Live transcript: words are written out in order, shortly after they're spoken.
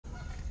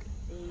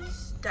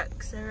These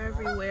ducks are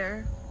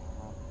everywhere.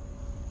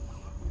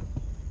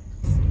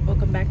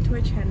 Welcome back to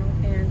our channel,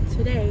 and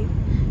today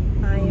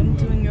I am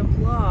doing a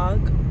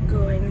vlog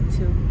going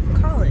to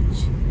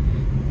college.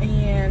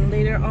 And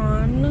later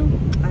on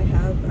I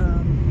have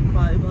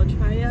volleyball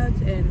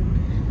tryouts,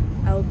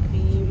 and I'll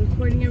be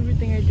recording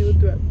everything I do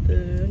throughout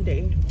the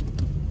day,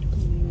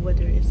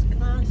 whether it's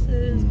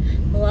classes,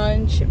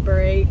 lunch,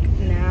 break,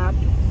 nap.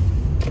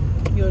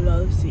 You'll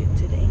all see it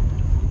today.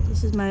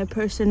 This is my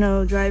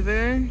personal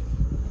driver.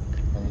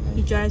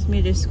 He drives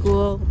me to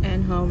school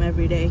and home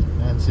every day.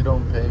 And she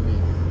don't pay me.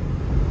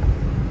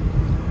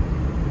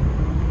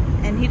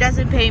 And he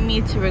doesn't pay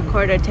me to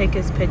record or take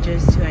his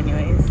pictures too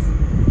anyways.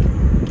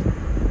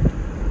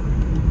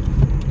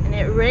 And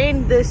it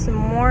rained this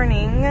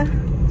morning,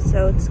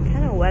 so it's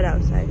kind of wet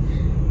outside.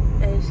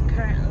 It's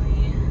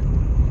currently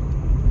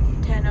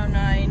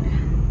 10:09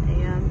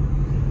 a.m.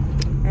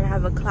 and I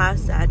have a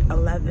class at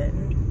 11.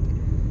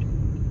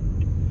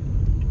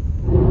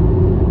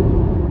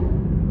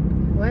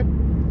 What?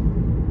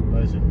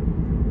 What is it?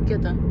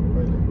 Get that.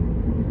 Right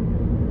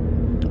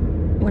there.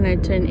 When I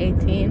turn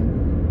 18.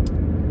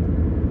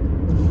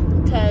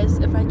 Because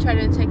if I try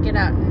to take it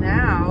out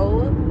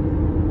now,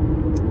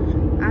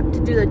 I have to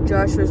do the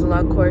Joshua's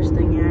Law course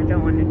thing, and I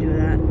don't want to do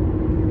that.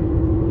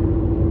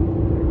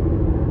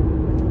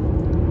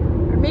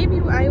 Or maybe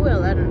I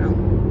will, I don't know.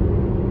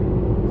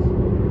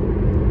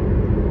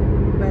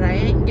 But I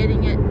ain't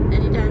getting it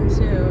anytime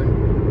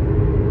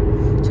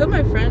soon. Two of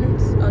my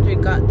friends already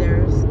got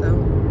theirs, though.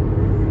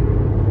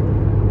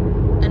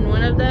 And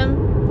one of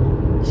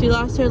them, she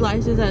lost her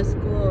license at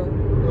school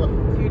a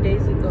few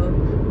days ago.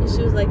 And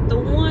she was like, the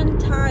one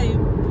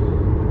time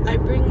I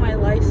bring my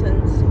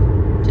license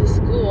to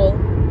school,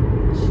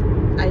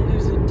 I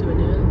lose it to it.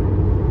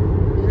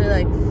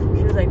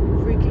 She was like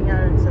freaking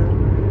out, and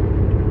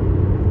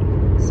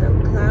so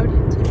cloudy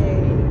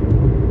today.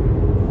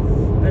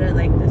 But I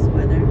like this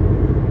weather.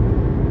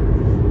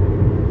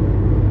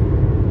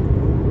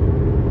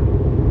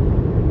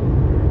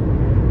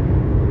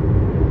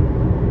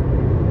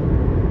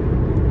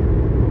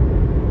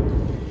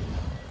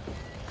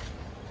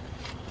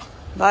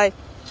 Bye.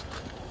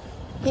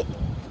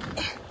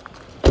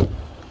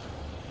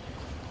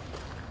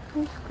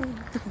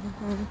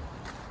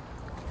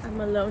 I'm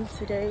alone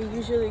today.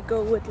 Usually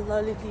go with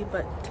Lolly,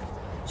 but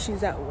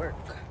she's at work.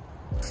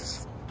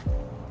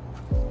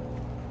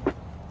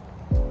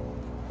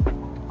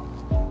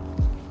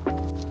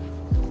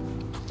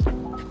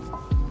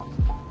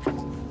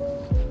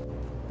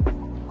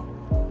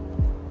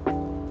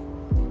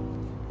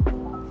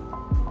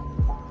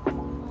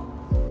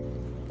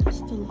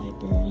 That's the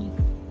library.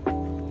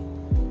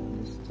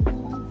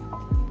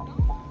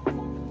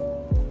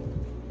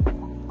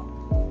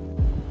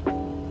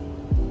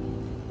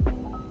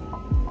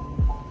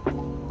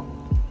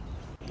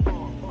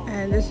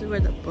 And this is where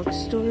the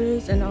bookstore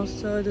is, and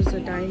also there's a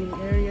dining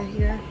area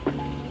here.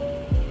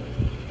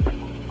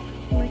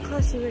 My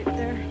class is right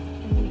there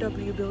in the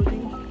W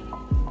building.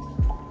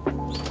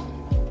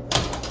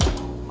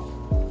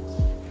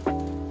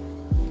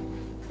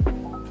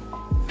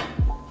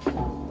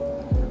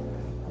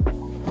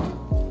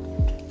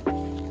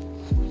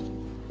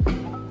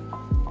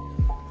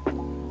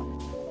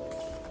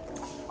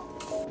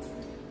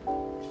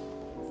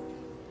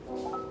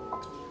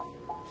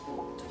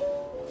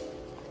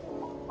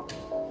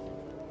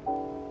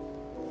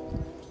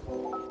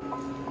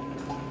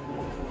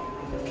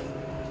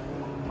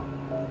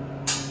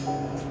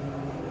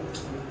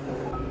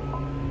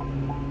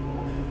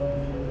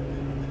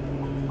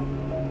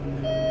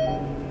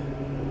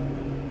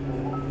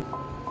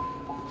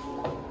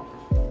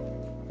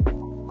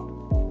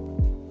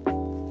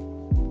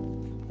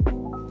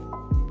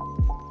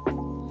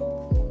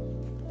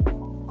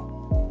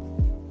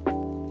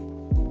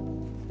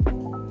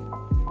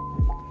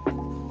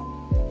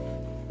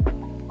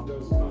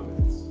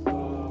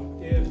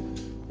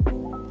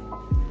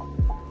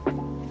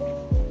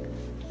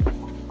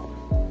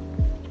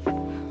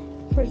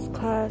 First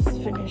class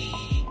finish.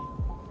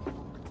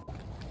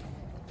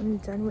 I'm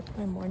done with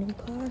my morning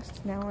class.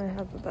 Now I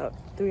have about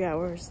 3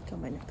 hours till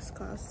my next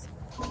class.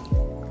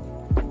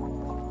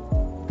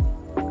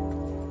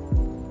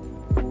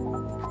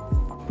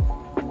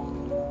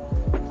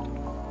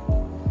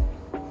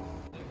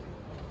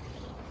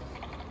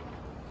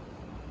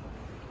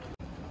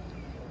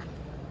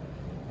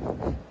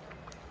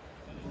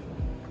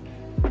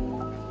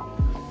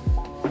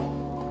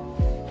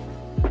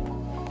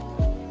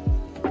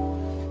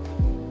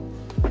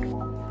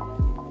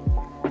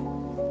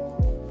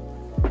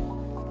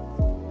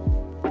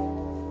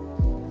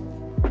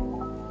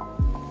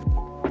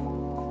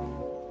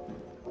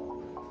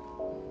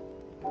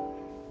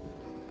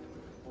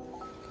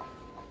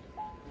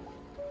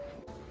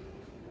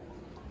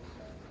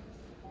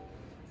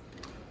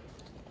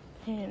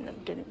 And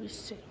I'm gonna be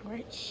sitting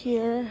right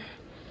here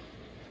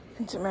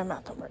and do my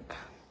math homework.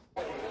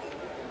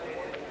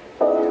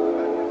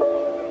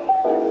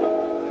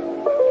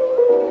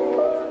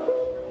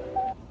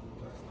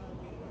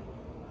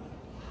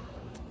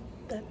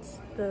 That's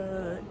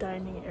the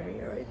dining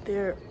area right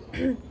there,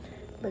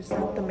 but it's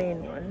not the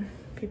main one.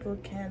 People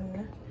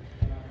can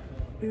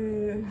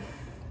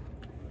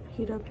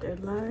heat up their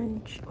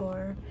lunch,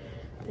 or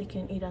they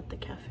can eat at the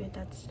cafe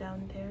that's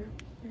down there.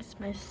 Here's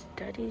my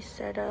study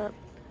setup.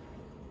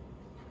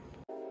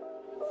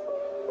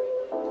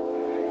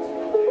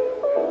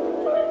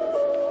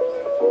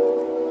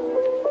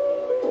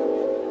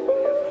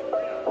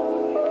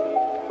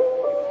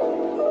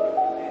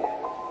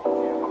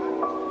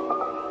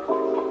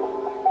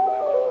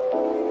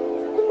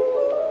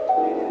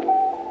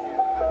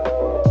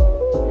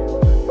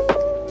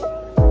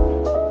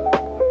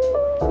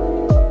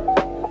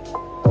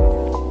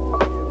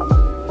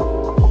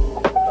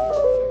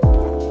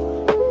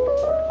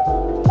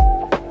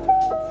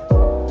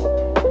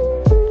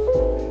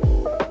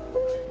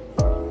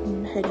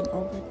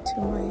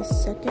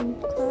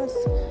 Second class,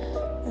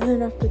 and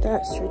then after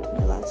that straight to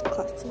my last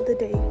class of the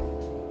day.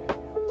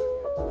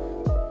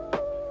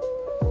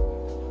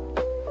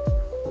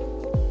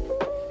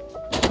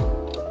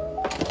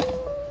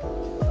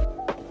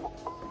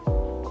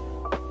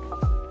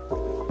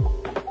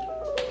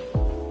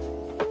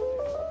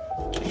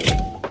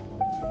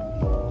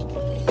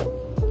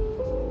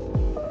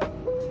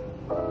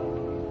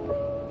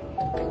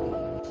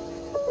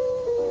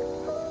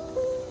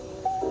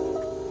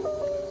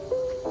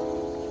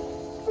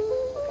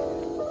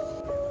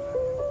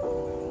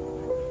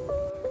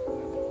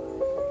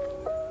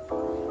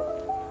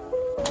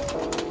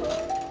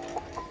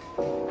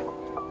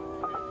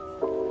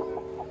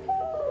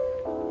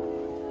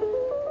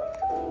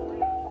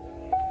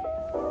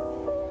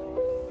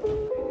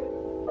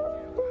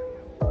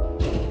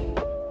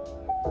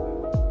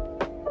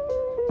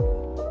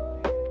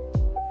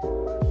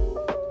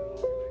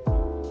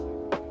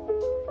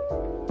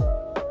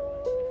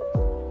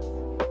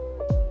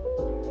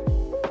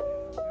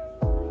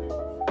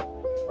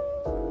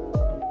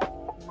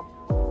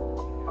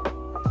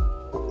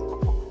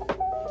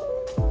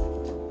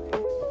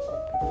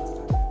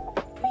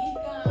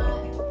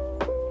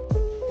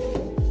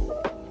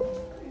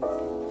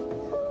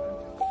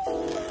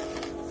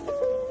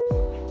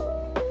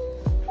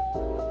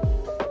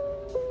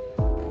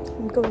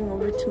 Going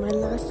over to my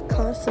last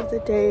class of the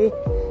day.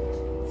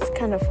 It's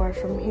kind of far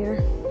from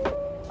here.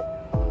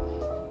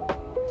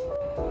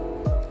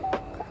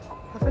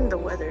 Loving the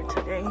weather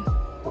today.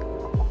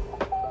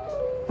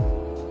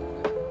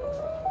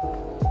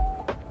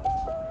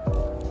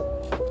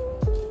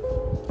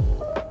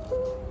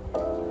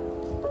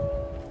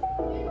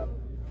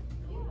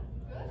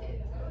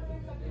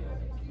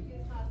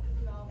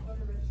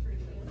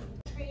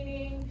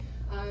 Training,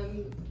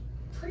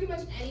 pretty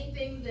much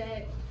anything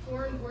that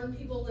foreign-born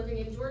people living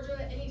in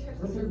Georgia, any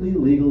type of Perfectly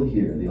legal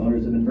here. The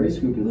owners have been very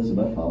scrupulous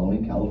about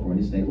following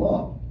California state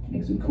law.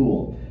 Makes it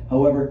cool.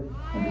 However,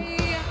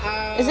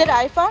 Is it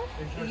iPhone?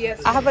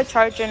 Yes. I have a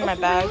charger in my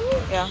bag.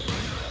 Yeah.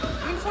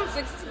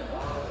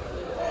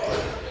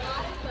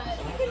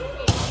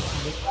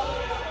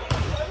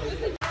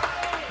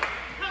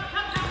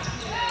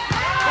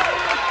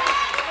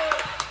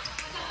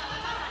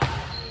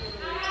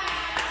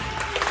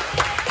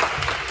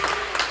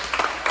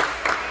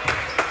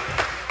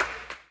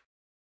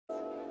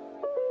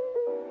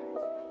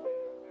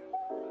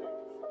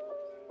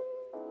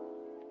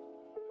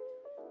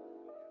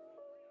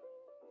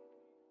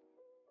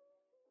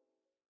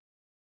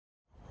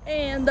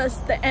 And that's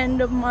the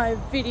end of my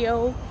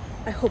video.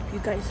 I hope you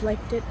guys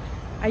liked it.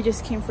 I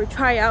just came for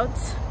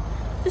tryouts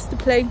just to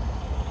play.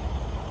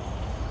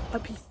 A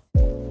peace.